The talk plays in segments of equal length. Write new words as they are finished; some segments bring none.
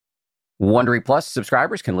Wondery Plus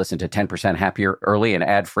subscribers can listen to 10% Happier early and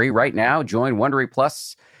ad-free right now. Join Wondery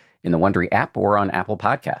Plus in the Wondery app or on Apple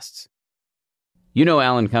Podcasts. You know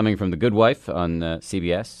Alan Cumming from The Good Wife on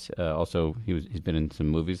CBS. Also, he's been in some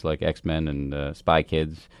movies like X-Men and Spy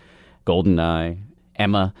Kids, GoldenEye,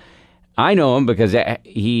 Emma. I know him because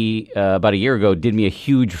he about a year ago did me a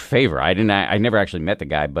huge favor. I never actually met the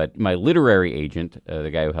guy, but my literary agent,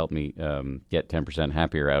 the guy who helped me get 10%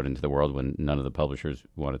 Happier out into the world when none of the publishers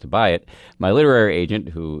wanted to buy it, my literary agent,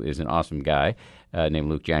 who is an awesome guy named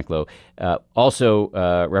Luke Janklow,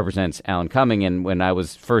 also represents Alan Cumming. And when I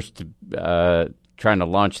was first trying to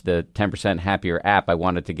launch the 10% Happier app, I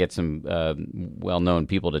wanted to get some well-known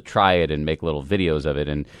people to try it and make little videos of it.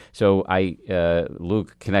 And so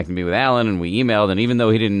Luke connected me with Alan, and we emailed, and even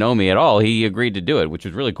though he didn't know me at all, he agreed to do it, which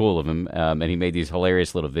was really cool of him. And he made these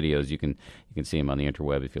hilarious little videos. You can see him on the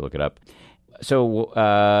interweb if you look it up. So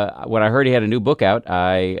when I heard he had a new book out,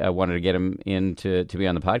 I wanted to get him in to be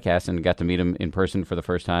on the podcast, and got to meet him in person for the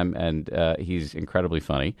first time, and he's incredibly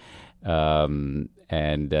funny.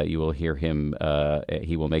 And you will hear him.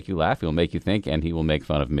 He will make you laugh. He will make you think, and he will make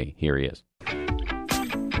fun of me. Here he is.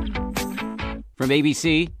 From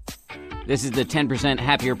ABC, this is the 10%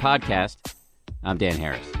 Happier podcast. I'm Dan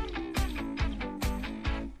Harris.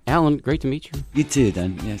 Alan, great to meet you. You too,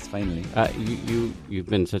 Dan. Yes, finally. You've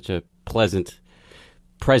been such a pleasant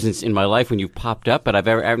presence in my life when you've popped up, but I've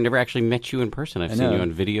never actually met you in person. I've seen you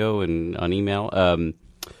on video and on email.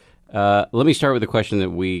 Let me start with a question that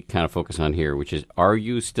we kind of focus on here, which is, are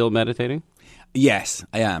you still meditating? Yes,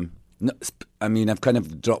 I am. No, I mean, I've kind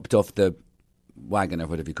of dropped off the wagon, or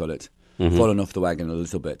whatever you call it. Fallen off the wagon a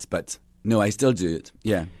little bit, but no, I still do it,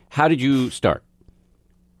 yeah. How did you start?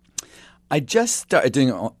 I just started doing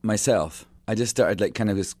it myself. I just started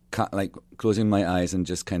just closing my eyes and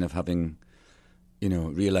just kind of having,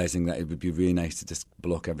 realizing that it would be really nice to just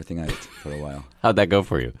block everything out for a while. How'd that go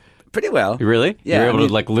for you? Pretty well. Really? Yeah. You're able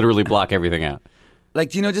to literally block everything out?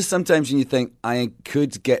 Just sometimes when you think, I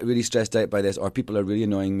could get really stressed out by this, or people are really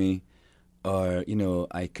annoying me, or,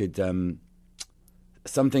 I could, I'm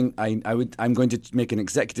going to make an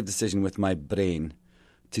executive decision with my brain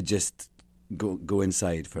to just go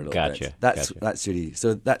inside for a little bit. That's really,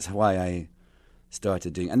 so that's why I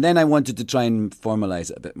started doing, and then I wanted to try and formalize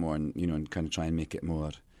it a bit more, and, and kind of try and make it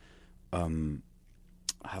more,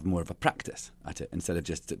 have more of a practice at it, instead of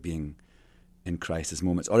just it being in crisis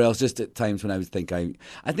moments, or else just at times when I would think I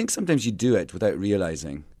think sometimes you do it without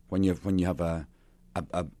realizing when you have a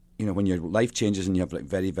when your life changes and you have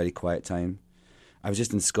very, very quiet time. I was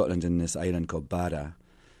just in Scotland in this island called Barra,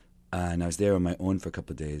 and I was there on my own for a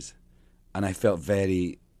couple of days, and I felt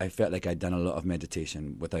like I'd done a lot of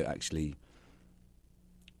meditation without actually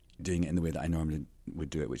doing it in the way that I normally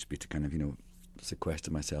would do it, which would be to kind of sequester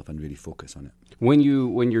myself and really focus on it. When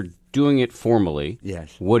you're doing it formally,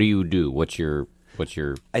 yes. What do you do? What's your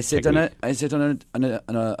I sit technique? I sit on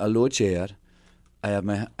a low chair. I have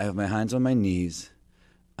my hands on my knees,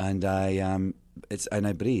 and I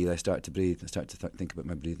breathe. I start to breathe. I start to think about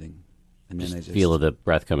my breathing, and then I just feel the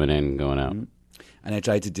breath coming in and going out. And I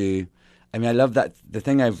try to do. I mean, I love that. The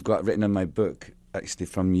thing I've got written on my book, actually,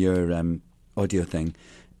 from your audio thing,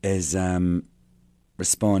 is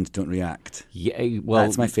respond, don't react. Yeah, well,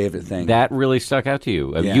 that's my favorite thing. That really stuck out to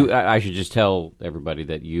you. Yeah. I should just tell everybody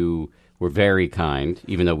that you were very kind,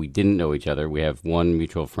 even though we didn't know each other. We have one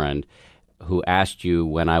mutual friend who asked you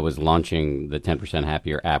when I was launching the 10%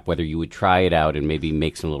 Happier app whether you would try it out and maybe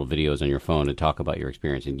make some little videos on your phone and talk about your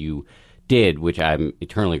experience, and you did, which I'm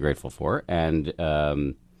eternally grateful for. And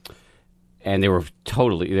they were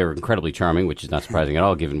incredibly charming, which is not surprising at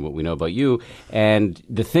all, given what we know about you. And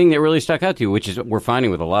the thing that really stuck out to you, which is what we're finding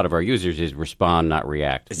with a lot of our users, is respond, not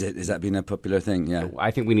react. Is that been a popular thing? Yeah. I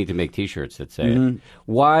think we need to make T-shirts that say it.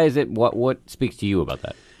 Why is it? What speaks to you about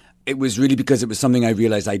that? It was really because it was something I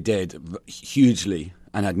realized I did hugely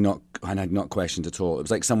and had not questioned at all. It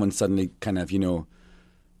was like someone suddenly kind of,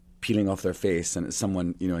 peeling off their face, and it's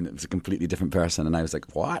someone, and it was a completely different person, and I was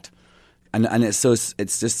like, what? And it's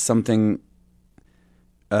just something.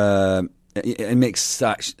 It makes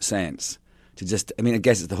such sense to just. I mean, I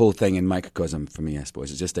guess it's the whole thing in microcosm for me. I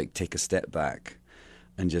suppose it's just like take a step back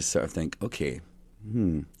and just sort of think, okay,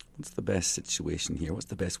 what's the best situation here? What's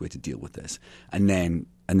the best way to deal with this? And then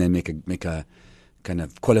make a kind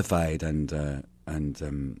of qualified and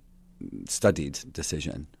studied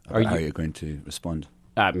decision about how you're going to respond.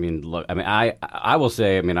 I mean, look. I mean, I will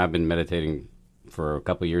say. I mean, I've been meditating for a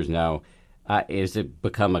couple of years now. It's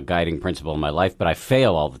become a guiding principle in my life, but I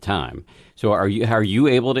fail all the time. So are you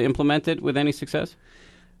able to implement it with any success?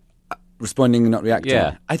 Responding and not reacting?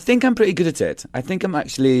 Yeah. I think I'm pretty good at it. I think I'm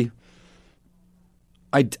actually...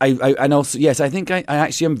 And also, yes, I think I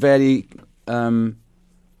actually am very, and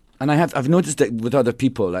I've noticed that with other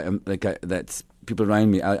people, that people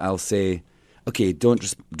around me, I'll say, okay, don't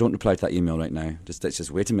reply to that email right now. Let's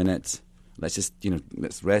just wait a minute. Let's just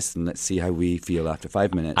let's rest and let's see how we feel after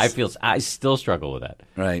 5 minutes. I still struggle with that.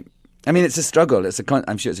 Right. I mean, it's a struggle.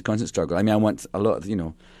 I'm sure it's a constant struggle. I mean, I want a lot of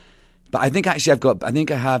but I think actually I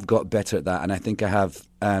have got better at that, and I think I have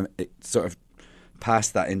sort of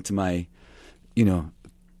passed that into my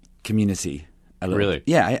community a little. Really?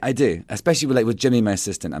 Yeah, I do. Especially with Jimmy, my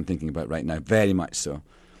assistant, I'm thinking about right now, very much so.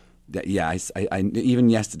 Yeah, I even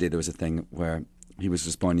yesterday there was a thing where he was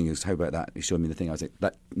responding. He was, how about that? He showed me the thing. I was like,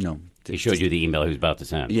 no. He showed you the email he was about to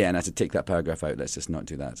send. Yeah, and I said, take that paragraph out. Let's just not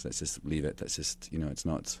do that. Let's just leave it. Let's just, it's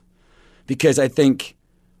not. Because I think,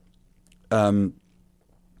 I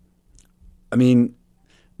mean,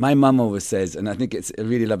 my mum always says, and I think it's a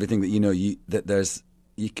really lovely thing that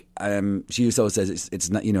she always says it's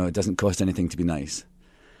not, it doesn't cost anything to be nice.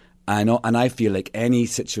 And I feel like any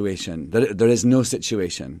situation, there is no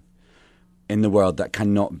situation in the world that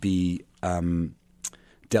cannot be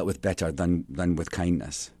dealt with better than with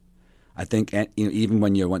kindness. I think even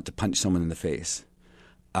when you want to punch someone in the face,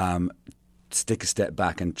 stick a step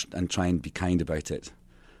back and try and be kind about it,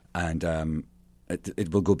 and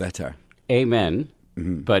it will go better. Amen.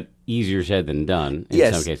 Mm-hmm. But easier said than done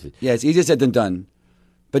in some cases. Yeah, it's easier said than done.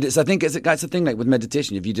 But I think that's the thing. Like with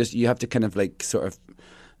meditation, if you have to kind of like sort of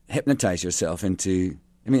hypnotize yourself into.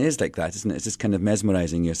 I mean, it is like that, isn't it? It's just kind of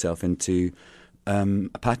mesmerizing yourself into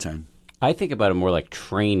a pattern. I think about it more like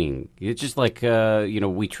training. It's just like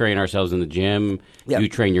we train ourselves in the gym. Yeah. You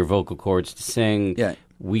train your vocal cords to sing. Yeah.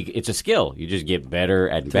 It's a skill. You just get better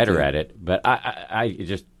and better at it. But I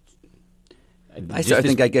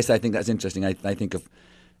think that's interesting. I think of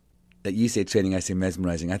that you say training, I say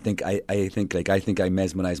mesmerizing. I think I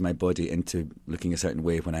mesmerize my body into looking a certain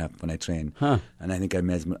way when I train. Huh. And I think I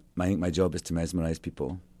think my job is to mesmerize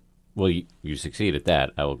people. Well, you succeed at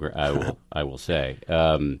that. I will say.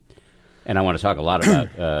 And I want to talk a lot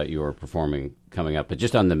about your performing coming up, but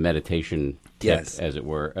just on the meditation tip, yes, as it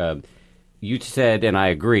were. You said, and I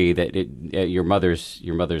agree, that your mother's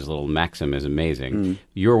little maxim is amazing. Mm.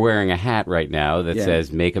 You're wearing a hat right now that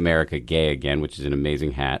says "Make America Gay Again," which is an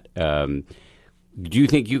amazing hat. Do you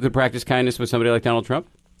think you could practice kindness with somebody like Donald Trump?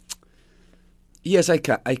 Yes, I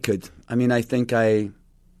could. I mean, I think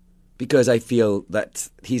because I feel that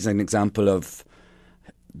he's an example of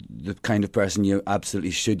the kind of person you absolutely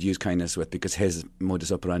should use kindness with, because his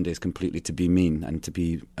modus operandi is completely to be mean and to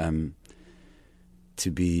be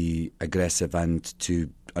aggressive and to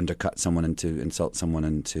undercut someone and to insult someone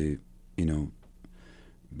and to,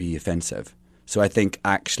 be offensive. So I think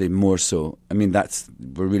actually more so, I mean,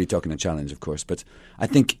 we're really talking a challenge, of course, but I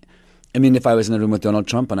think, if I was in a room with Donald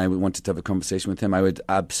Trump and I wanted to have a conversation with him, I would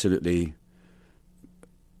absolutely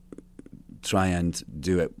try and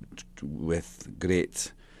do it with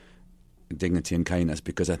great dignity and kindness,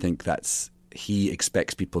 because I think he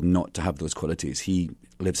expects people not to have those qualities. He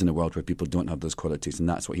lives in a world where people don't have those qualities, and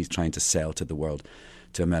that's what he's trying to sell to the world,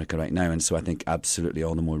 to America right now. And so I think absolutely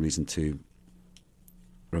all the more reason to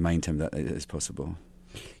remind him that it is possible.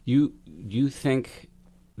 You think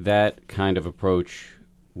that kind of approach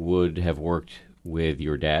would have worked with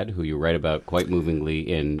your dad, who you write about quite movingly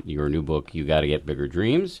in your new book, You Gotta Get Bigger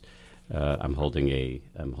Dreams? I'm holding a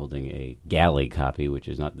galley copy, which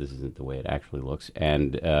is not. This isn't the way it actually looks.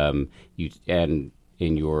 And this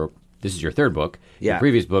is your third book. Yeah. Your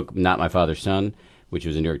previous book, Not My Father's Son, which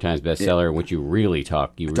was a New York Times bestseller, in which you really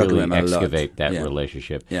really excavate that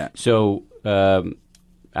relationship. Yeah. So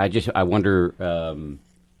I wonder,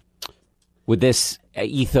 would this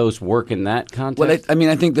ethos work in that context?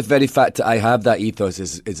 Well, I think the very fact that I have that ethos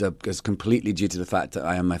is completely due to the fact that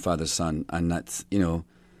I am my father's son, and that's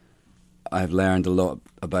I've learned a lot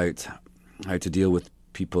about how to deal with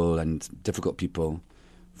people and difficult people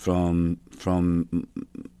from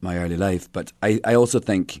my early life. But I also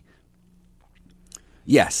think,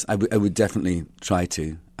 yes, I would definitely try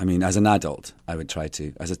to. I mean, as an adult, I would try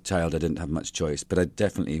to. As a child, I didn't have much choice. But I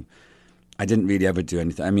didn't really ever do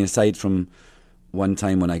anything. I mean, aside from one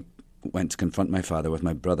time when I went to confront my father with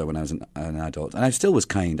my brother when I was an adult. And I still was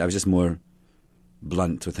kind. I was just more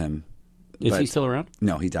blunt with him. Is he still around?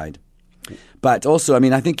 No, he died. But also,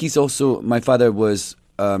 I think he's also, my father was,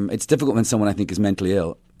 it's difficult when someone I think is mentally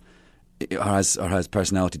ill or has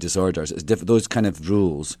personality disorders. It's those kind of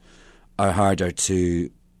rules are harder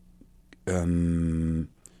to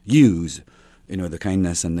use, the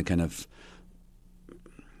kindness and the kind of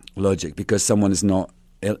logic, because someone is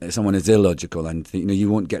illogical, and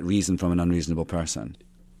you won't get reason from an unreasonable person.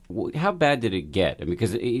 How bad did it get? I mean,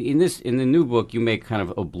 because in the new book, you make kind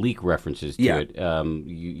of oblique references to it.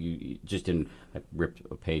 You just in I ripped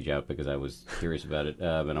a page out because I was curious about it,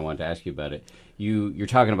 and I wanted to ask you about it. You're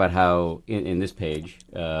talking about how in this page,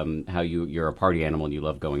 how you're a party animal and you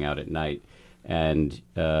love going out at night, and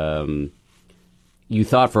you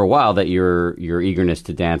thought for a while that your eagerness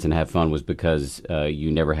to dance and have fun was because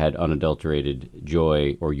you never had unadulterated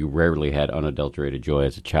joy, or you rarely had unadulterated joy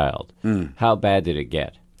as a child. How bad did it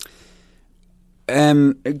get?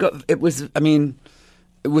 It was. I mean,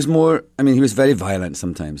 it was more. I mean, he was very violent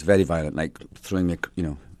sometimes. Very violent, like throwing me.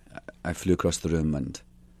 I flew across the room, and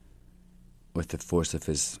with the force of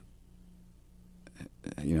his,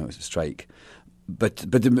 strike. But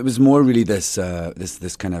it was more really this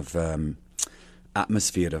kind of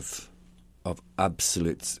atmosphere of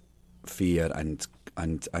absolute fear and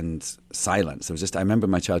silence. It was just. I remember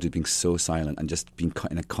my childhood being so silent and just being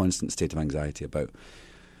in a constant state of anxiety about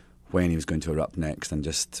when he was going to erupt next, and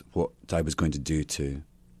just what I was going to do to,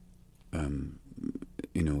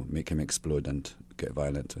 make him explode and get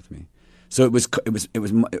violent with me. So it was.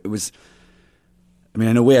 I mean,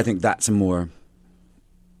 in a way, I think that's a more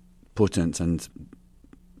potent and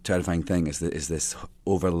terrifying thing. Is this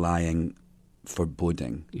overlying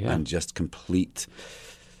foreboding and just complete,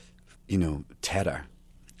 terror,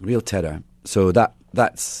 real terror. So that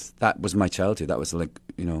was my childhood. That was like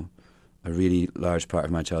a really large part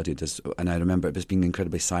of my childhood, and I remember it just being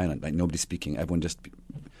incredibly silent, like nobody speaking. Everyone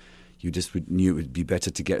knew it would be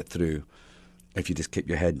better to get through if you just keep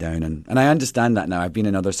your head down. And I understand that now. I've been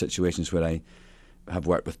in other situations where I have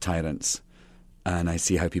worked with tyrants, and I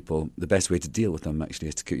see how the best way to deal with them actually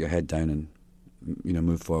is to keep your head down and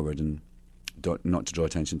move forward and not to draw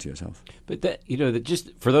attention to yourself. But that that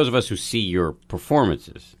just for those of us who see your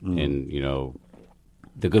performances in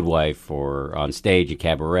The Good Wife, or on stage at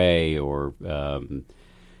Cabaret, or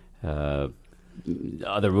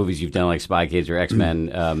other movies you've done like Spy Kids or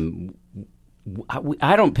X-Men,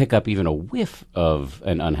 I don't pick up even a whiff of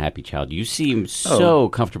an unhappy child. You seem so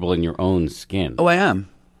comfortable in your own skin. Oh, I am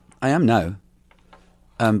now.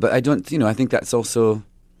 But I don't, I think that's also,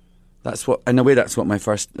 in a way, that's what my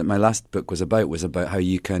last book was about how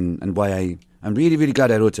you can, and why I'm really, really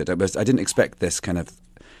glad I wrote it. I didn't expect this kind of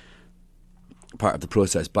part of the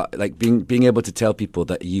process, but like being able to tell people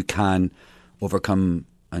that you can overcome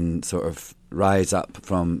and sort of rise up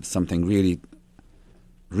from something really,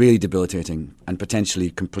 really debilitating and potentially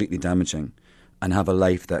completely damaging, and have a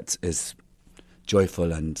life that is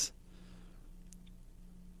joyful and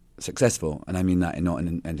successful. And I mean that, and not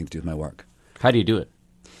in anything to do with my work. How do you do it?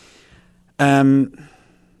 I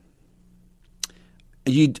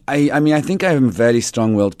think I'm a very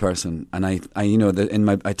strong-willed person, and I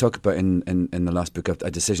talk about in the last book a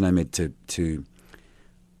decision I made to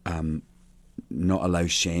not allow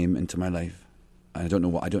shame into my life. And I don't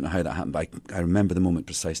know how that happened, but I remember the moment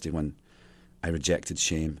precisely when I rejected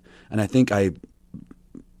shame. And I think I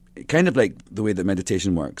kind of like the way that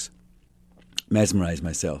meditation works, mesmerized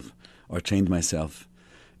myself or trained myself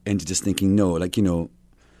into just thinking no,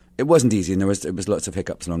 it wasn't easy, and it was lots of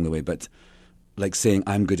hiccups along the way, but like saying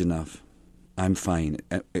I'm good enough, I'm fine,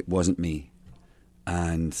 it wasn't me,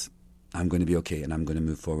 and I'm going to be okay, and I'm going to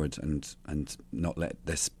move forward and not let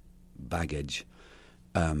this baggage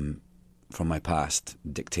from my past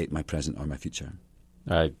dictate my present or my future.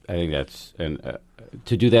 I think that's, and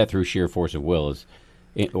to do that through sheer force of will is,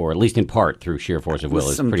 or at least in part through sheer force of will,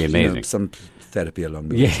 is pretty amazing. Some therapy along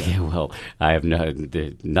the way. Yeah, well, I have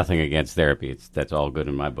nothing against therapy. That's all good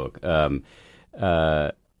in my book.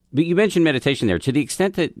 But you mentioned meditation there. To the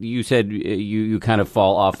extent that you said you kind of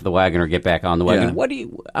fall off the wagon or get back on the wagon,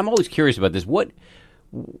 I'm always curious about this. Why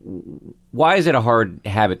is it a hard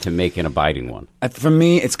habit to make an abiding one? For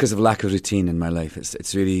me, it's because of lack of routine in my life.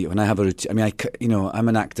 It's really, when I have a routine, I mean, I'm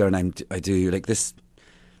an actor, and I do like this.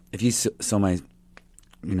 If you saw my,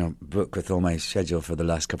 book with all my schedule for the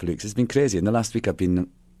last couple of weeks, it's been crazy. In the last week, I've been,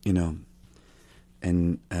 in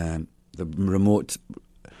the remote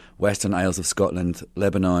Western Isles of Scotland,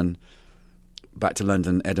 Lebanon, back to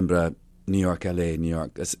London, Edinburgh, New York, LA, New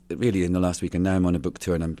York. That's really in the last week, and now I'm on a book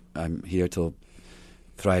tour, and I'm here till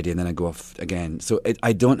Friday, and then I go off again. So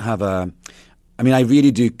I don't have I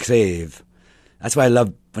really do crave. That's why I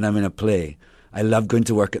love when I'm in a play. I love going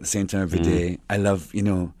to work at the same time every day. I love,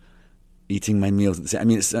 eating my meals at the same. I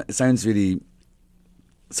mean, it sounds really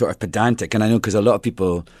sort of pedantic, and I know because a lot of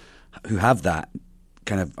people who have that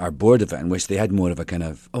kind of are bored of it and wish they had more of a kind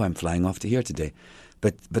of, I'm flying off to here today.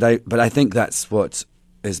 But I think that's what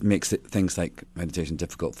makes things like meditation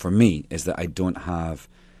difficult for me, is that I don't have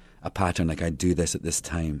a pattern. Like, I do this at this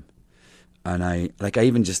time, and I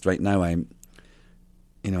even just right now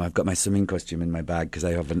I've got my swimming costume in my bag because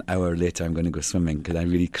I have an hour later I'm going to go swimming because I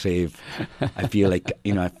really crave. I feel like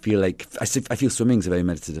I feel swimming's a very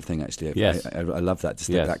meditative thing actually. Yes. I love that, just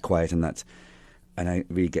Yes. that quiet and I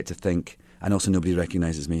really get to think. And also nobody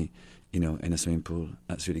recognises me, in a swimming pool.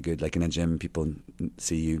 That's really good. Like in a gym, people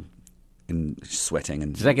see you in sweating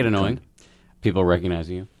and. Does that get annoying? People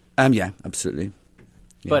recognizing you? Yeah, absolutely.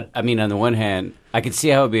 Yeah. But, I mean, on the one hand, I can see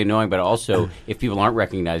how it would be annoying, but also, if people aren't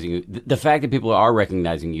recognizing you, the fact that people are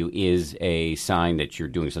recognizing you is a sign that you're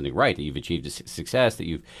doing something right, that you've achieved a success, that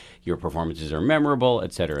your performances are memorable,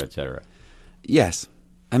 et cetera, et cetera. Yes.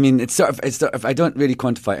 I mean, it's sort of, I don't really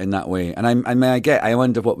quantify it in that way. And I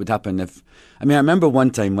wonder what would happen if, I remember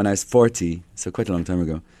one time when I was 40, so quite a long time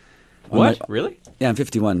ago. What? Really? Yeah, I'm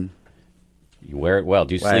 51. You wear it well.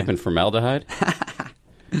 Do you sleep in formaldehyde?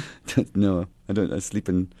 No, I don't. I sleep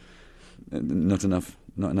in not enough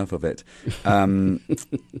of it. At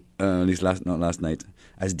least not last night.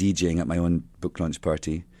 I was DJing at my own book launch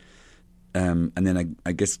party, and then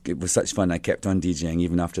I guess it was such fun. I kept on DJing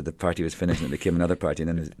even after the party was finished, and it became another party.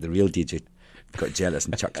 And then the real DJ got jealous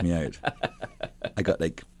and chucked me out. I got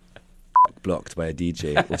blocked by a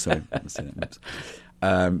DJ. Oh, sorry,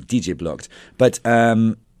 DJ blocked. But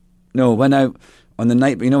no, when on the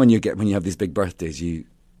night, when you have these big birthdays, you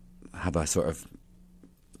have a sort of,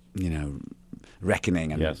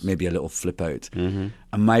 reckoning and yes. maybe a little flip out. Mm-hmm.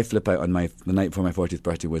 And my flip out on the night before my 40th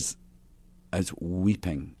birthday was, I was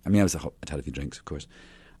weeping. I'd had a few drinks, of course.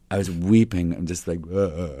 I was weeping and just like,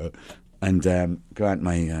 and Grant,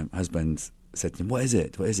 my husband, said to him, "What is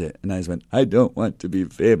it? What is it?" And I just went, "I don't want to be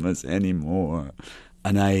famous anymore."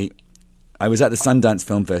 And I was at the Sundance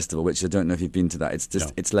Film Festival, which I don't know if you've been to that. It's just,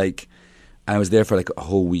 no. It's like, I was there for like a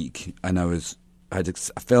whole week, and I had a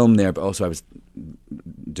film there, but also I was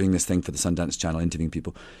doing this thing for the Sundance Channel, interviewing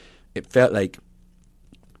people. It felt like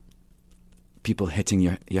people hitting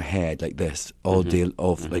your head like this all day,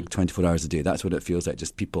 like 24 hours a day. That's what it feels like.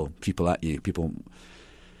 Just people at you,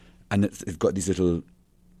 and they've got these little,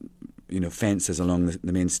 fences along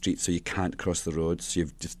the main street, so you can't cross the road. So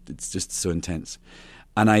it's just so intense.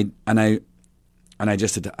 And I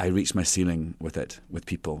just said I reached my ceiling with it, with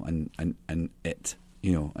people, and it,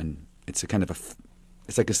 and it's a kind of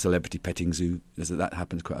it's like a celebrity petting zoo. That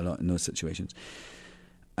happens quite a lot in those situations.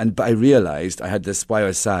 But I realised, why I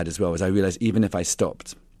was sad as well, was I realised even if I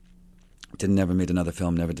stopped, never made another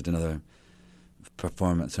film, never did another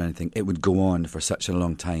performance or anything, it would go on for such a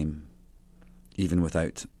long time, even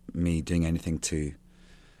without me doing anything to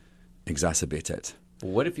exacerbate it.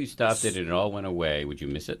 What if you stopped it and it all went away? Would you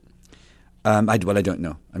miss it? I don't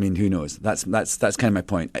know. I mean, who knows? That's kind of my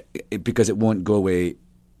point. Because it won't go away.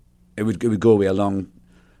 It would go away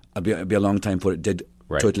it'd be a long time before it did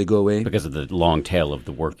totally go away. Because of the long tail of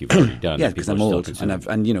the work you've already done. Yeah, because I'm old,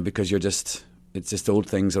 and because it's just old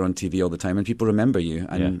things are on TV all the time, and people remember you,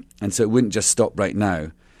 and so it wouldn't just stop right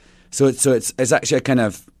now. So it's actually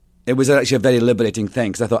it was actually a very liberating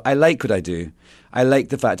thing, because I thought, I like what I do. I like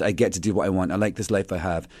the fact that I get to do what I want. I like this life I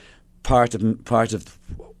have. Part of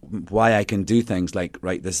why I can do things like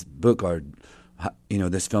write this book or,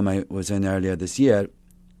 this film I was in earlier this year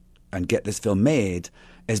and get this film made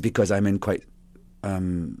is because I'm in quite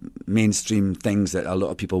mainstream things that a lot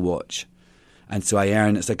of people watch. And so I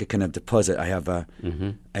earn, it's like a kind of deposit. I have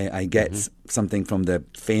I get something from the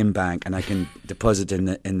fame bank, and I can deposit in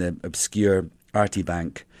the obscure arty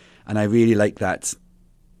bank. And I really like that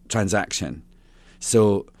transaction.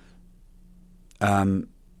 So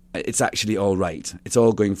it's actually all right. It's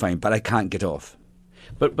all going fine, but I can't get off.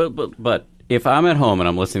 But if I'm at home and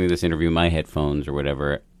I'm listening to this interview, my headphones or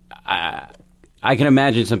whatever, I can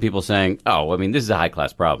imagine some people saying, "Oh, I mean, this is a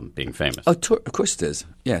high-class problem, being famous." Oh, of course it is.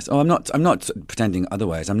 Yes. Oh, I'm not pretending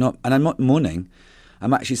otherwise. I'm not moaning.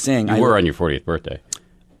 I'm actually saying you were on your 40th birthday.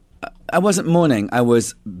 I wasn't moaning. I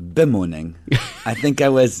was bemoaning. I think I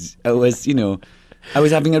was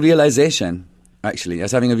having a realization. Actually, I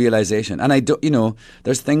was having a realization, and I don't.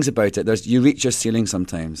 There's things about it. You reach your ceiling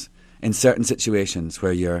sometimes in certain situations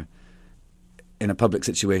where you're in a public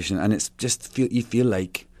situation, and it's just you feel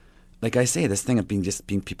like I say, this thing of being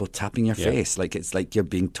people tapping your face, like it's like you're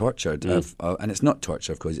being tortured, and it's not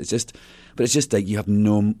torture, of course. It's just like you have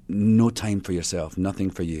no time for yourself, nothing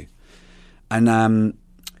for you, and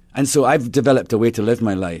so I've developed a way to live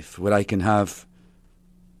my life where I can have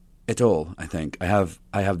it all. I think I have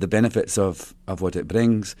the benefits of what it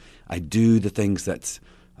brings. I do the things that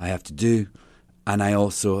I have to do, and I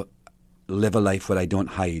also live a life where I don't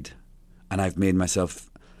hide, and I've made myself,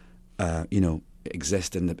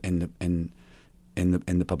 exist in the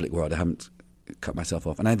public world. I haven't cut myself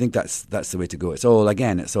off, and I think that's the way to go. It's all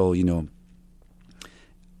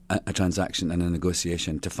a transaction and a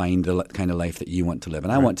negotiation to find the kind of life that you want to live.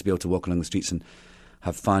 And I want to be able to walk along the streets and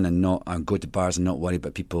have fun and not go to bars and not worry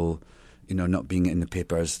about people, not being in the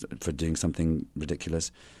papers for doing something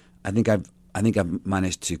ridiculous. I think I've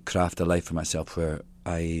managed to craft a life for myself where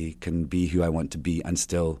I can be who I want to be and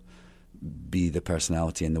still be the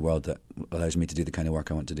personality in the world that allows me to do the kind of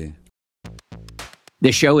work I want to do.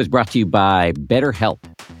 This show is brought to you by BetterHelp.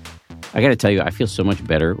 I got to tell you, I feel so much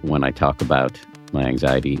better when I talk about my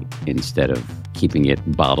anxiety instead of keeping it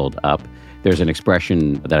bottled up. There's an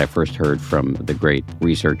expression that I first heard from the great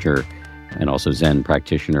researcher and also Zen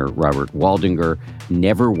practitioner Robert Waldinger: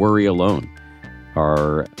 never worry alone.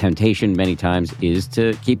 Our temptation many times is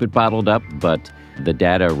to keep it bottled up, but the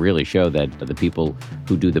data really show that the people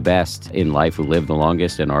who do the best in life, who live the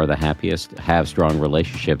longest and are the happiest, have strong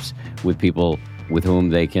relationships with people with whom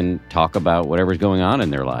they can talk about whatever's going on in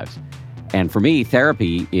their lives. And for me,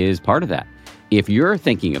 therapy is part of that. If you're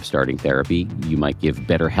thinking of starting therapy, you might give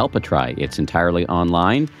BetterHelp a try. It's entirely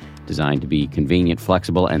online, designed to be convenient,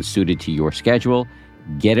 flexible, and suited to your schedule.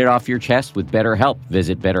 Get it off your chest with BetterHelp.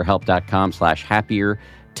 Visit BetterHelp.com/happier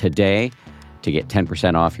today to get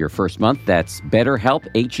 10% off your first month. That's BetterHelp,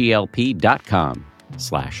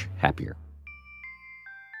 HELP.com/happier.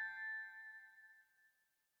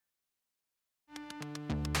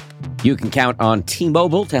 You can count on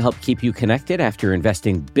T-Mobile to help keep you connected. After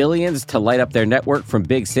investing billions to light up their network from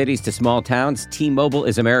big cities to small towns, T-Mobile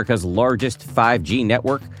is America's largest 5G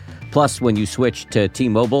network. Plus, when you switch to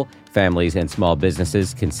T-Mobile, families and small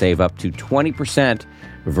businesses can save up to 20%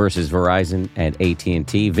 versus Verizon and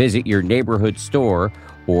AT&T. Visit your neighborhood store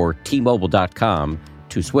or T-Mobile.com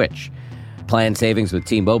to switch. Plan savings with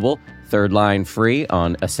T-Mobile. Third line free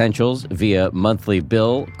on essentials via monthly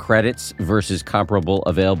bill credits versus comparable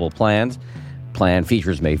available plans. Plan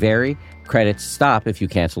features may vary. Credits stop if you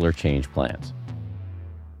cancel or change plans.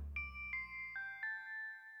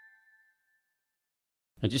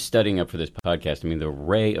 And just studying up for this podcast, I mean, the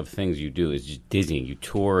array of things you do is just dizzying. You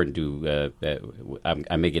tour and do,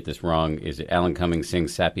 I may get this wrong, is it Alan Cumming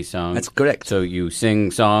sings sappy songs? That's correct. So you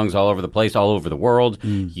sing songs all over the place, all over the world.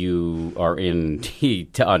 You are on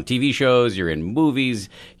TV shows, you're in movies.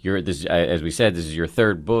 As we said, this is your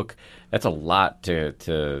third book. That's a lot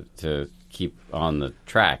to keep on the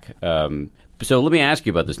track. So let me ask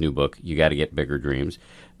you about this new book, You Gotta Get Bigger Dreams,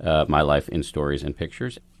 My Life in Stories and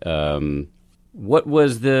Pictures. What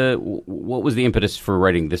was the impetus for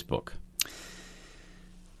writing this book?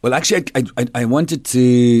 Well, actually, I wanted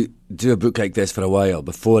to do a book like this for a while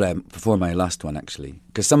before my last one, actually,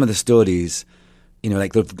 because some of the stories,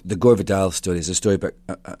 like the Gore Vidal stories, a story about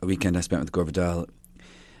a weekend I spent with Gore Vidal,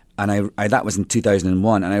 and I that was in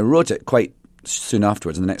 2001, and I wrote it quite soon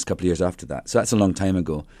afterwards, in the next couple of years after that. So that's a long time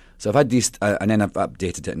ago. So I've had these, and then I've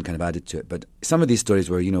updated it and kind of added to it. But some of these stories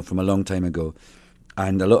were, from a long time ago.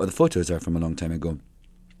 And a lot of the photos are from a long time ago.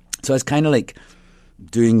 So I was kind of like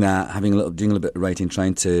doing that, doing a little bit of writing,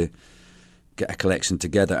 trying to get a collection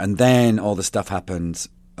together. And then all the stuff happened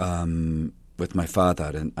with my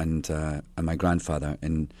father and my grandfather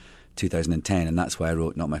in 2010. And that's why I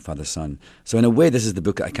wrote Not My Father's Son. So in a way, this is the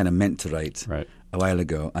book that I kind of meant to write a while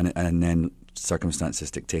ago. And then circumstances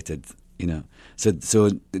dictated,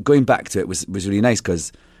 So going back to it was really nice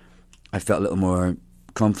because I felt a little more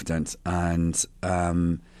confident, and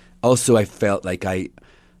also I felt like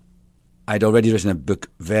I'd already written a book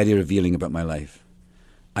very revealing about my life,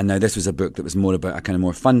 and now this was a book that was more about a kind of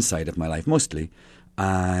more fun side of my life mostly,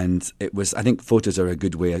 and I think photos are a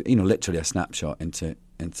good way, literally a snapshot into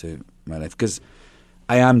my life, because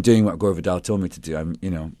I am doing what Gore Vidal told me to do.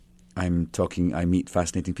 I meet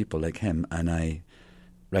fascinating people like him, and I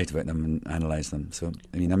write about them and analyse them. So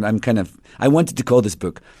I wanted to call this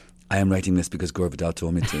book I am writing this because Gore Vidal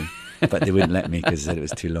told me to, but they wouldn't let me because they said it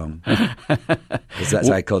was too long. That's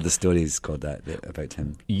why I called the stories called that about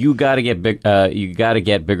him. You got to get big. You got to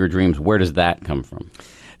get bigger dreams. Where does that come from?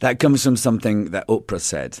 That comes from something that Oprah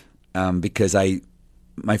said, because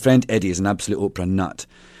my friend Eddie is an absolute Oprah nut,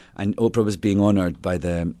 and Oprah was being honoured by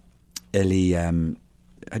the Elie, how do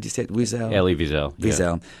you say it? Wiesel? Elie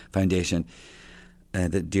Wiesel Foundation.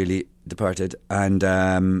 That dearly departed, and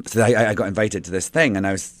so I got invited to this thing, and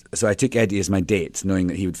I took Eddie as my date, knowing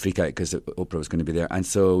that he would freak out because Oprah was going to be there, and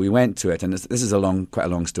so we went to it, and this is quite a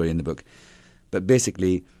long story in the book, but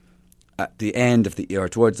basically at the end of the year,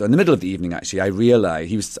 in the middle of the evening, actually, I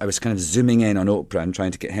realised I was kind of zooming in on Oprah and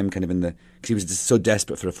trying to get him kind of because he was just so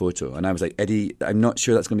desperate for a photo, and I was like, Eddie, I'm not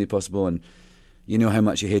sure that's going to be possible, and you know how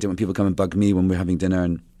much you hate it when people come and bug me when we're having dinner,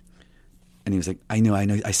 and he was like, I know,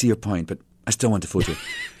 I see your point, but I still want a photo.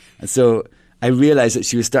 And so I realised that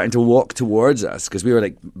she was starting to walk towards us because we were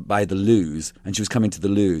like by the loos, and she was coming to the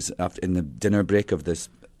loos after in the dinner break of this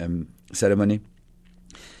ceremony.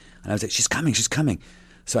 And I was like, she's coming.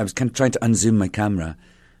 So I was kind of trying to unzoom my camera,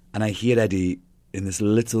 and I hear Eddie in this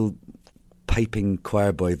little piping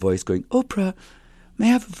choir boy voice going, "Oprah, may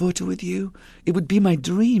I have a photo with you? It would be my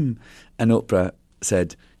dream." And Oprah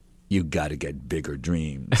said, "You got to get bigger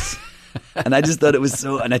dreams." And I just thought it was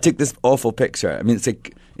so, and I took this awful picture. I mean,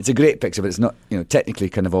 it's a great picture, but it's not, technically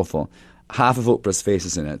kind of awful. Half of Oprah's face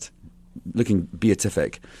is in it, looking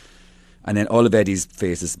beatific. And then all of Eddie's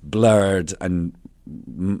face is blurred and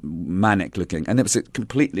manic looking. And it was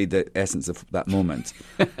completely the essence of that moment.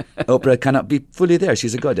 Oprah cannot be fully there.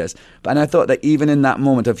 She's a goddess. And I thought that even in that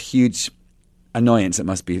moment of huge annoyance, it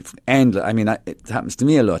must be endless. I mean, it happens to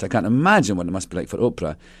me a lot. I can't imagine what it must be like for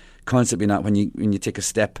Oprah. Constantly not when you take a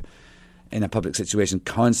step in a public situation,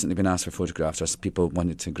 constantly being asked for photographs or people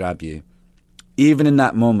wanted to grab you. Even in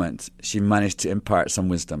that moment, she managed to impart some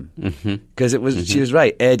wisdom. Because she was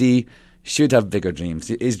right. Eddie should have bigger dreams.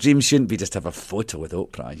 His dreams shouldn't be just to have a photo with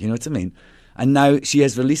Oprah. You know what I mean? And now she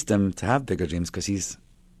has released him to have bigger dreams because he's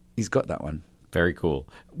got that one. Very cool.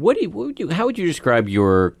 How would you describe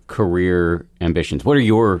your career ambitions? What are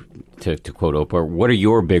your, to quote Oprah, what are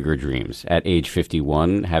your bigger dreams at age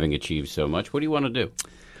 51, having achieved so much? What do you want to do?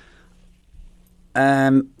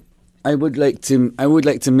 I would like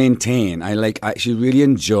to maintain. I actually really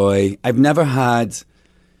enjoy. I've never had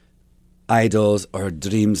idols or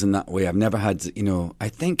dreams in that way. I've never had, I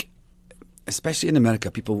think, especially in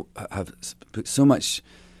America, people have put so much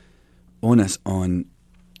onus on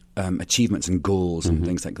achievements and goals and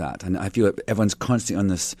things like that. And I feel like everyone's constantly on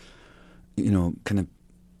this, kind of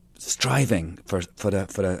striving for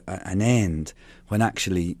an end when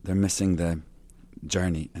actually they're missing the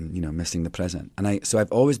journey and missing the present. And so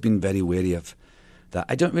I've always been very wary of that.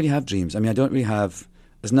 I don't really have dreams. I mean,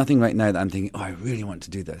 there's nothing right now that I'm thinking, I really want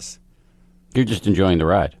to do this. You're just enjoying the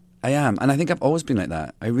ride. I am, and I think I've always been like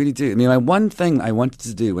that. I really do. I mean, my one thing I wanted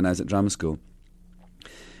to do when I was at drama school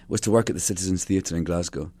was to work at the Citizens Theatre in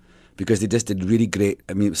Glasgow, because they just did really great.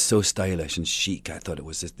 I mean, it was so stylish and chic. I thought it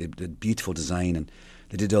was just, they did beautiful design, and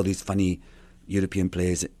they did all these funny European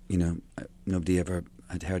plays that nobody ever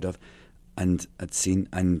had heard of and had seen,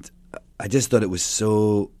 and I just thought it was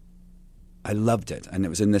so, I loved it. And it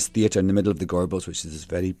was in this theatre in the middle of the Gorbals, which is this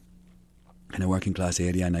very kind of working class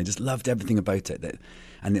area, and I just loved everything about it.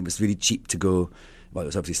 And it was really cheap to go. Well, it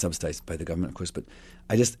was obviously subsidised by the government, of course, but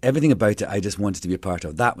everything about it I just wanted to be a part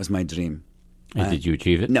of. That was my dream. And did you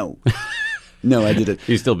achieve it? No. No, I didn't.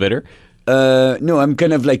 You still bitter? No, I'm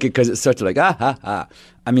kind of like it because it's sort of like, ha, ha.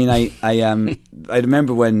 I mean, I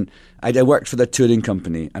remember when I worked for the touring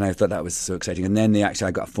company, and I thought that was so exciting. And then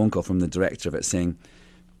I got a phone call from the director of it saying,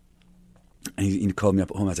 and he called me up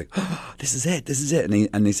at home. I was like, oh, this is it.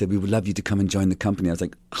 And they said, we would love you to come and join the company. I was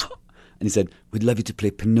like, oh. And he said, we'd love you to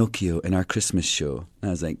play Pinocchio in our Christmas show. And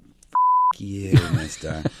I was like, you,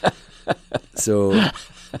 mister. So,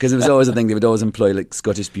 because it was always a thing, they would always employ like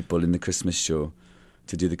Scottish people in the Christmas show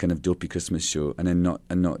to do the kind of dopey Christmas show, and then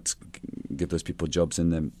not give those people jobs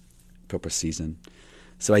in the proper season.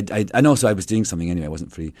 So and also I was doing something anyway. I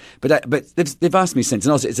wasn't free, but they've asked me since,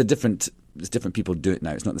 and also it's different people do it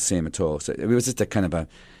now. It's not the same at all. So it was just a kind of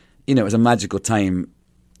it was a magical time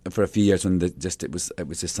for a few years when it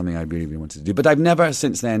was just something I really, really wanted to do. But I've never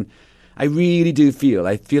since then. I really do feel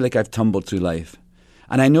like I've tumbled through life,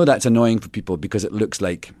 and I know that's annoying for people because it looks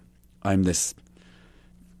like I'm this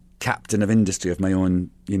captain of industry of my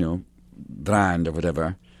own, brand or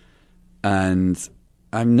whatever, and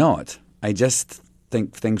I'm not. I just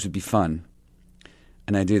think things would be fun,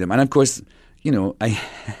 and I do them. And of course, I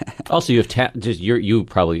also you have you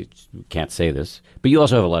probably can't say this, but you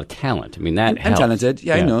also have a lot of talent. I mean, I'm talented.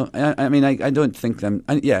 Yeah, I know. I mean, I don't think them.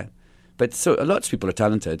 Yeah, but so lots of people are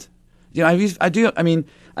talented. I do. I mean,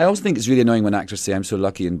 I also think it's really annoying when actors say I'm so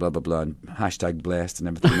lucky and blah blah blah and hashtag blessed and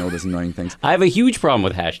everything, and all those annoying things. I have a huge problem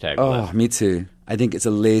with hashtag blessed. Oh, me too. I think it's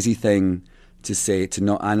a lazy thing to say, to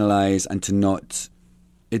not analyse and to not.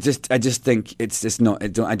 I just think it's just not.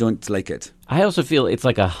 I don't like it. I also feel it's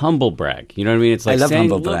like a humble brag. You know what I mean? It's like I love saying,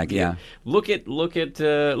 humble brag. Yeah. Look at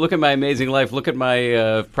my amazing life. Look at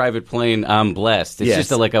my private plane. I'm blessed. It's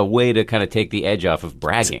just like a way to kind of take the edge off of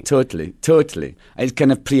bragging. Totally. It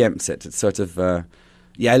kind of preempts it. It's sort of. I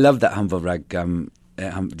love that humble brag. Do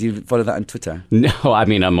you follow that on Twitter? No, I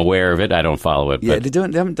mean I'm aware of it. I don't follow it. Yeah, they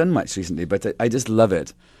haven't done much recently, but I just love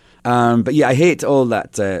it. But yeah, I hate all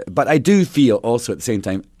that. But I do feel also at the same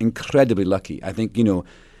time incredibly lucky. I think I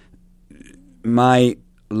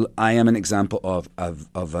am an example of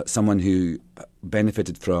someone who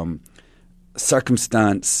benefited from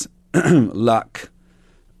circumstance luck,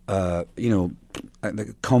 the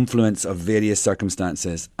confluence of various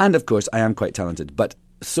circumstances. And of course, I am quite talented, but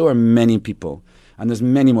so are many people. And there's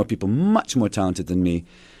many more people much more talented than me.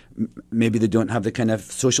 Maybe they don't have the kind of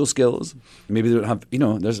social skills. Maybe they don't have,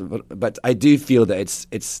 but I do feel that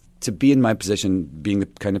it's to be in my position, being the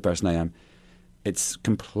kind of person I am, it's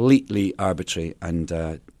completely arbitrary and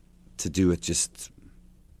to do with just,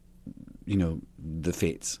 the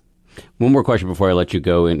fates. One more question before I let you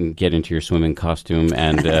go and get into your swimming costume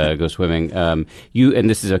and go swimming. You, and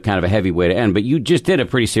this is a kind of a heavy way to end, but you just did a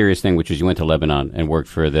pretty serious thing, which was you went to Lebanon and worked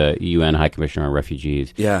for the UN High Commissioner on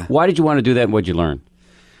Refugees. Yeah. Why did you want to do that, and what did you learn?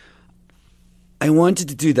 I wanted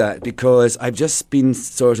to do that because I've just been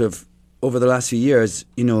sort of, over the last few years,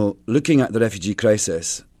 looking at the refugee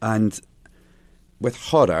crisis and with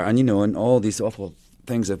horror and all these awful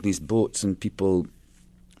things of these boats and people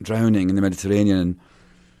drowning in the Mediterranean,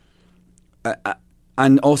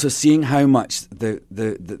 and also seeing how much that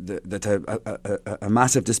a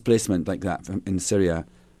massive displacement like that in Syria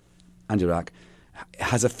and Iraq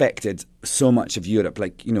has affected so much of Europe,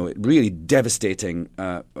 really devastating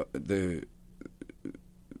the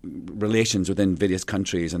relations within various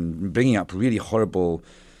countries and bringing up really horrible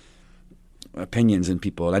opinions in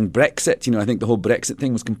people. And Brexit, I think the whole Brexit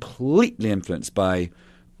thing was completely influenced by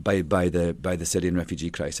the Syrian refugee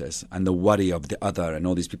crisis and the worry of the other and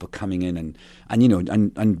all these people coming in and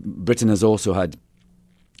Britain has also had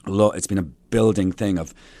a lot. It's been a building thing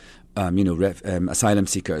of asylum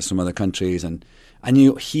seekers from other countries and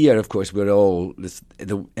here, of course, we're all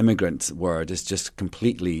the immigrant word is just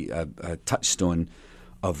completely a touchstone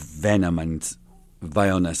of venom and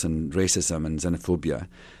vileness and racism and xenophobia.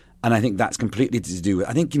 And I think that's completely to do with,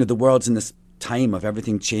 I think, the world's in this time of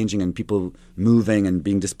everything changing and people moving and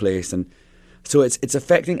being displaced. And so it's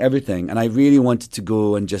affecting everything. And I really wanted to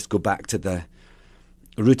go and just go back to the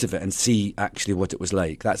root of it and see actually what it was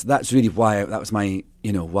like. That's really why, that was my,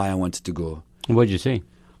 why I wanted to go. What did you see?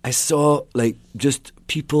 I saw just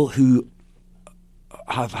people who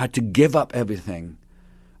have had to give up everything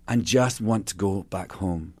and just want to go back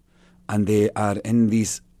home. And they are in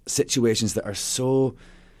these situations that are so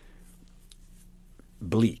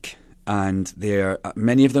bleak, and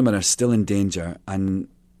many of them are still in danger. And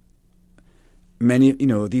many,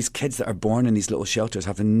 these kids that are born in these little shelters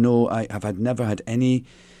have never had any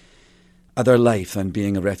other life than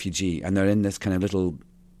being a refugee, and they're in this kind of little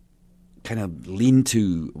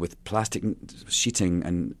lean-to with plastic sheeting,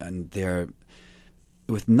 and they're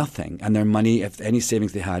with nothing, and their money, if any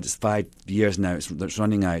savings they had, it's 5 years now, it's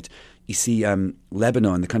running out. You see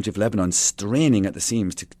Lebanon, the country of Lebanon, straining at the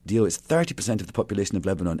seams to deal. It's 30% of the population of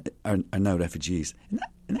Lebanon are now refugees. Isn't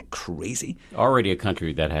that crazy? Already a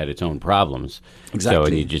country that had its own problems. Exactly. So,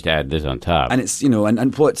 and you just add this on top. And it's, and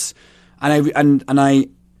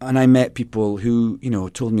I met people who,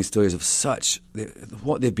 told me stories of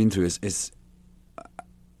what they've been through is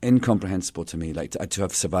incomprehensible to me, to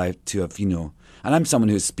have survived, to have, and I'm someone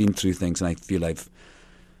who's been through things, and I feel I've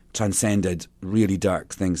transcended really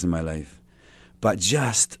dark things in my life. But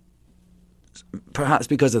just, perhaps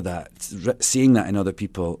because of that, seeing that in other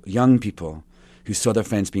people, young people who saw their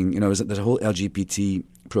friends being, there's a whole LGBT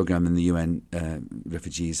program in the UN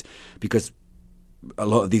refugees, because a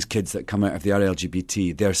lot of these kids that come out, if they are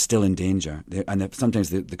LGBT, they're still in danger. Sometimes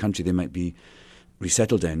the country they might be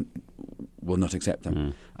resettled in will not accept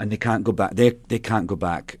them. And they can't go back. They can't go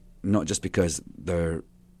back, not just because their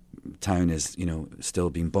town is,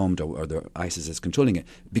 still being bombed or ISIS is controlling it,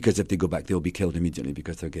 because if they go back, they'll be killed immediately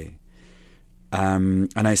because they're gay.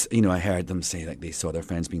 And I heard them say they saw their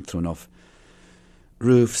friends being thrown off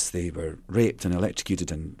roofs. They were raped and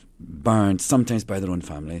electrocuted and burned, sometimes by their own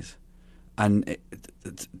families. And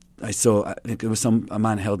I think it was a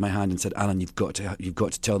man held my hand and said, "Alan, you've got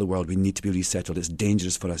to tell the world we need to be resettled. It's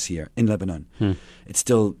dangerous for us here in Lebanon. It's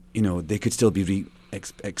still, they could still be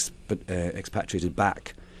expatriated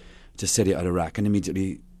back to Syria or Iraq and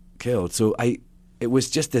immediately killed." So it was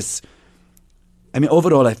just this.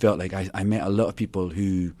 Overall, I felt like I met a lot of people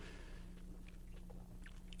who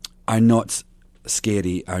are not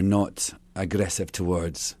scary, are not aggressive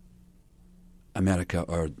towards America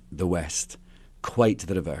or the West. Quite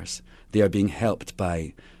the reverse. They are being helped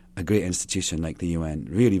by a great institution like the UN,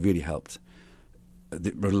 really, really helped,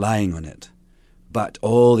 relying on it. But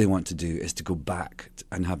all they want to do is to go back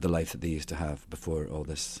and have the life that they used to have before all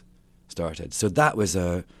this started. So that was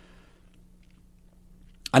and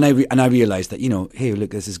I realised that, hey, look,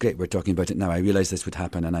 this is great, we're talking about it now. I realised this would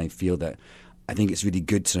happen, and I think it's really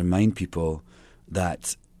good to remind people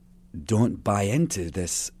that don't buy into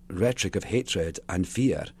this rhetoric of hatred and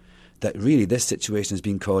fear, that really this situation is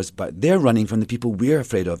being caused by, they're running from the people we're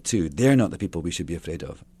afraid of too. They're not the people we should be afraid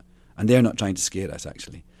of. And they're not trying to scare us,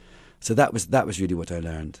 actually. So that was really what I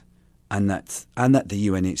learned. And that the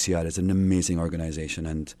UNHCR is an amazing organisation,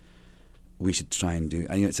 and we should try and do,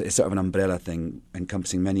 and it's sort of an umbrella thing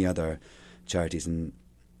encompassing many other charities and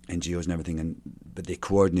NGOs and everything, but they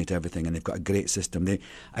coordinate everything, and they've got a great system.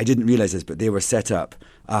 I didn't realise this, but they were set up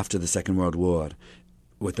after the Second World War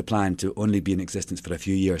with the plan to only be in existence for a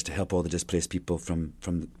few years to help all the displaced people from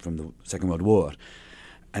the Second World War.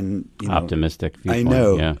 And optimistic viewpoint, I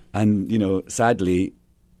know. Yeah. And sadly,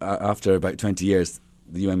 after about 20 years,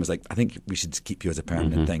 the UN was like, I think we should keep you as a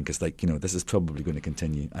permanent thing, because this is probably going to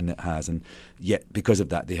continue, and it has. And yet, because of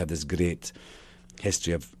that, they have this great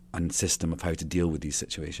history and system of how to deal with these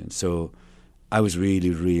situations. So I was really,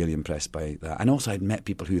 really impressed by that. And also, I'd met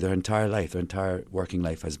people who their entire working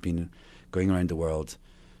life has been going around the world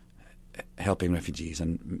helping refugees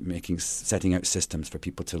and setting out systems for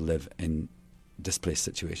people to live in displaced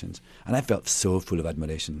situations. And I felt so full of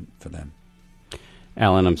admiration for them.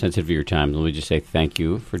 Alan, I'm sensitive to your time. Let me just say thank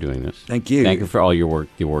you for doing this. Thank you. Thank you for all the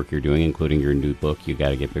work you're doing, including your new book, You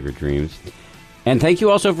Gotta Get Bigger Dreams. And thank you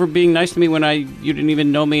also for being nice to me when you didn't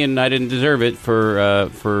even know me and I didn't deserve it for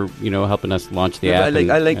helping us launch the app.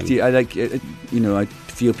 I liked you. I like it, I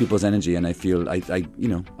feel people's energy, and I feel I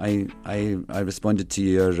responded to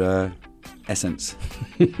your essence.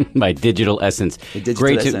 My digital essence.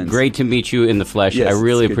 Great to meet you in the flesh. Yes, I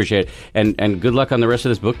really appreciate it. And good luck on the rest of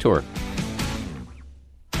this book tour.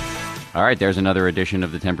 All right, there's another edition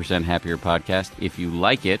of the 10% Happier podcast. If you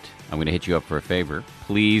like it, I'm going to hit you up for a favor.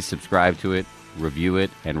 Please subscribe to it, review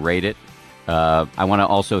it, and rate it. I want to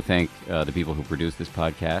also thank the people who produced this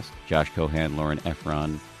podcast, Josh Cohan, Lauren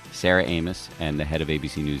Efron, Sarah Amos, and the head of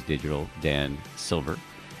ABC News Digital, Dan Silver.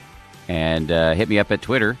 And hit me up at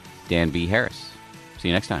Twitter, Dan B. Harris. See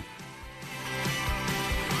you next time.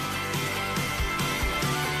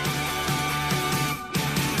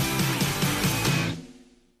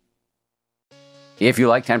 If you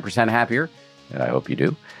like 10% Happier, and I hope you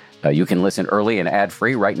do, you can listen early and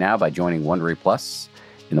ad-free right now by joining Wondery Plus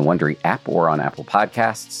in the Wondery app or on Apple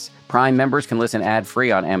Podcasts. Prime members can listen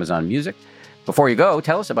ad-free on Amazon Music. Before you go,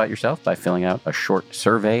 tell us about yourself by filling out a short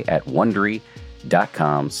survey at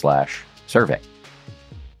Wondery.com/survey.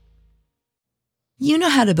 You know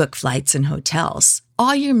how to book flights and hotels.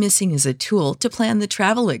 All you're missing is a tool to plan the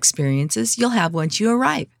travel experiences you'll have once you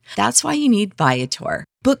arrive. That's why you need Viator.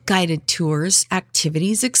 Book guided tours,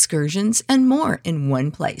 activities, excursions, and more in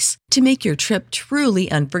one place to make your trip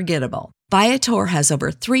truly unforgettable. Viator has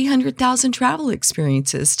over 300,000 travel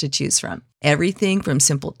experiences to choose from. Everything from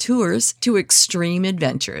simple tours to extreme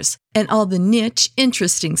adventures and all the niche,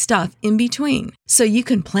 interesting stuff in between. So you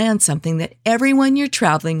can plan something that everyone you're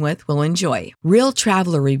traveling with will enjoy. Real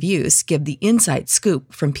traveler reviews give the inside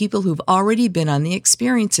scoop from people who've already been on the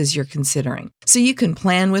experiences you're considering. So you can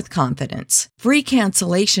plan with confidence. Free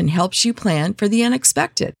cancellation helps you plan for the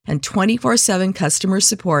unexpected. And 24/7 customer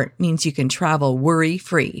support means you can travel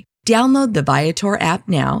worry-free. Download the Viator app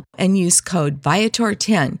now and use code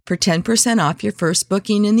Viator10 for 10% off your first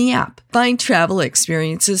booking in the app. Find travel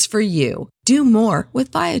experiences for you. Do more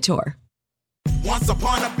with Viator. Once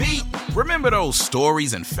upon a beat. Remember those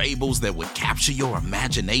stories and fables that would capture your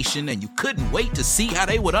imagination and you couldn't wait to see how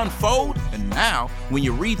they would unfold? And now, when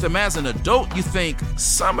you read them as an adult, you think,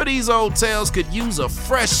 some of these old tales could use a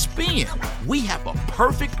fresh spin. We have a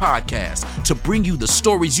perfect podcast to bring you the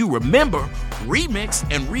stories you remember, remix,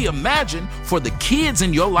 and reimagine for the kids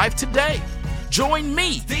in your life today. Join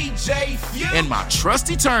me, DJ Few, and my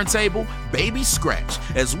trusty turntable, Baby Scratch,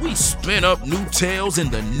 as we spin up new tales in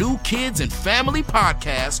the New Kids and Family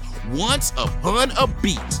podcast, Once Upon a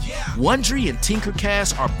Beat. Wondery and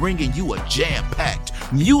Tinkercast are bringing you a jam-packed,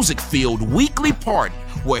 music-filled weekly party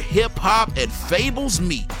where hip-hop and fables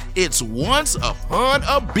meet. It's Once Upon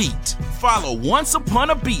a Beat. Follow Once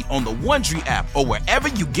Upon a Beat on the Wondery app or wherever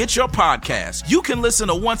you get your podcasts. You can listen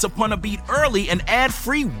to Once Upon a Beat early and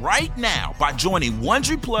ad-free right now by joining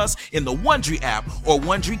Wondery Plus in the Wondery app or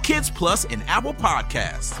Wondery Kids Plus in Apple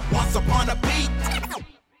Podcasts. Once Upon a Beat.